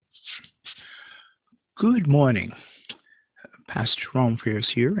Good morning. Pastor Jerome Ferris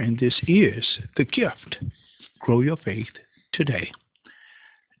here, and this is The Gift. Grow your faith today.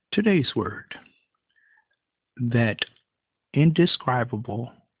 Today's word, that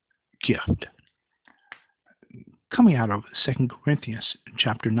indescribable gift. Coming out of 2 Corinthians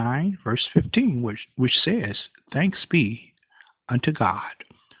chapter 9, verse 15, which says, Thanks be unto God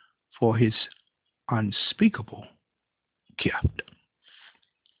for his unspeakable gift.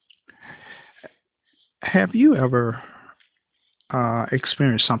 Have you ever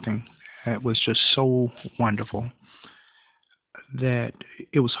experienced something that was just so wonderful that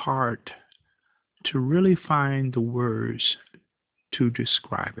it was hard to really find the words to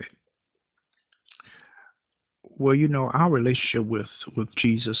describe it? Well, our relationship with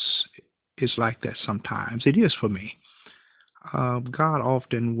Jesus is like that sometimes. It is for me. God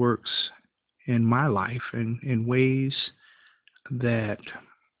often works in my life in ways that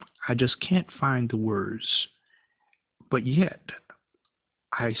I just can't find the words, but yet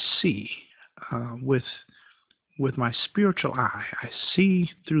I see with my spiritual eye. I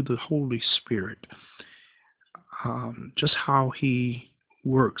see through the Holy Spirit just how He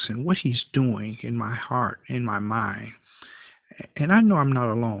works and what He's doing in my heart, in my mind. And I know I'm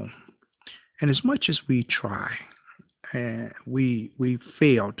not alone. And as much as we try, we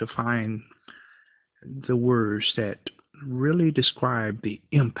fail to find the words that really describe the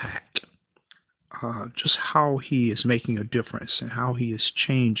impact, just how He is making a difference and how He is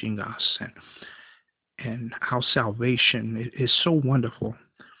changing us, and how salvation is so wonderful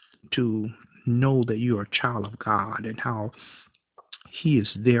to know that you are a child of God, and how He is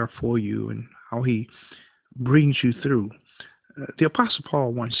there for you, and how He brings you through. The Apostle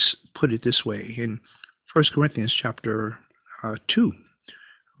Paul once put it this way in 1 Corinthians chapter 2,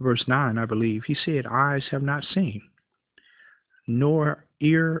 verse 9, I believe. He said, Eyes have not seen, nor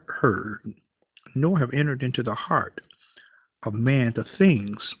ear heard, nor have entered into the heart of man the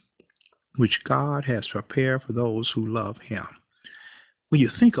things which God has prepared for those who love Him. When you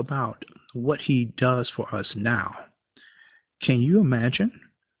think about what He does for us now, can you imagine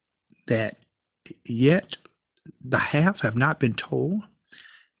that yet the half have not been told?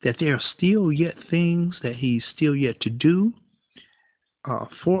 That there are still yet things that He's still yet to do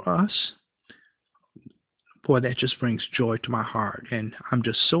for us? Boy, that just brings joy to my heart, and I'm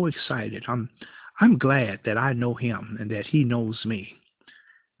just so excited. I'm glad that I know Him and that He knows me,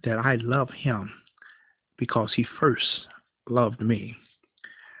 that I love Him because He first loved me.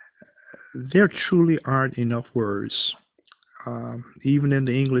 There truly aren't enough words, even in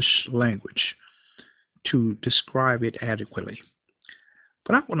the English language, to describe it adequately.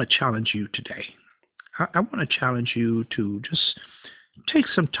 But I want to challenge you today. I want to challenge you to just take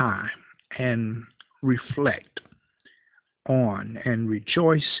some time and reflect on and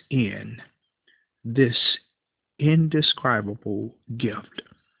rejoice in this indescribable gift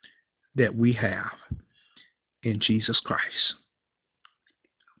that we have in Jesus Christ.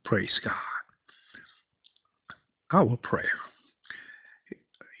 Praise God. Our prayer.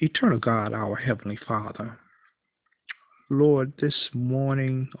 Eternal God, our Heavenly Father, Lord, this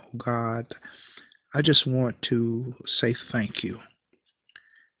morning, oh God, I just want to say thank you.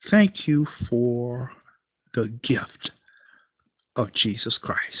 Thank you for the gift of Jesus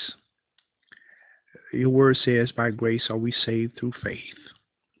Christ. Your word says, by grace are we saved through faith.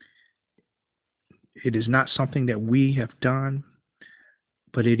 It is not something that we have done,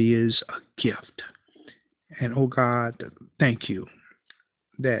 but it is a gift. And oh God, thank you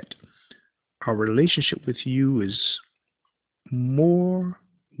that our relationship with you is more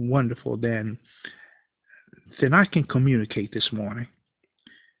wonderful than I can communicate this morning.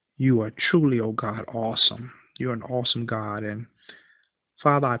 You are truly, oh God, awesome. You're an awesome God. And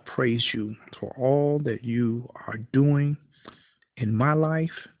Father, I praise you for all that you are doing in my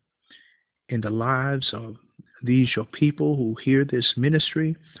life, in the lives of these your people who hear this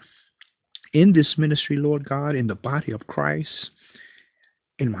ministry, in this ministry, Lord God, in the body of Christ,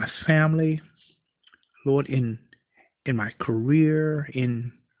 in my family, Lord, in my career,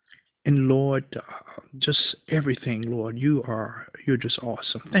 in Lord, just everything, Lord. You're just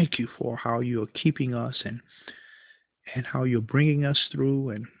awesome. Thank you for how you are keeping us, and how you're bringing us through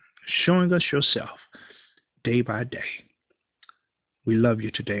and showing us yourself day by day. We love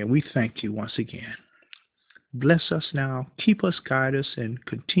you today, and we thank you once again. Bless us now, keep us, guide us, and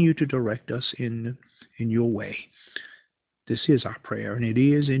continue to direct us in your way. This is our prayer, and it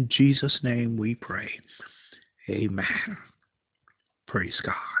is in Jesus' name we pray. Amen. Praise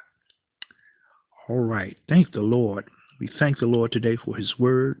God. All right. Thank the Lord. We thank the Lord today for His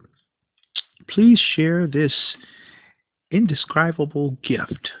word. Please share this indescribable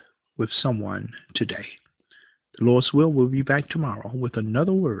gift with someone today. The Lord's will, we'll be back tomorrow with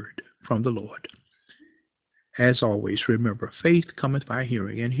another word from the Lord. As always, remember, faith cometh by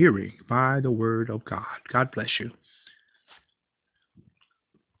hearing, and hearing by the word of God. God bless you.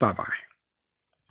 Bye-bye.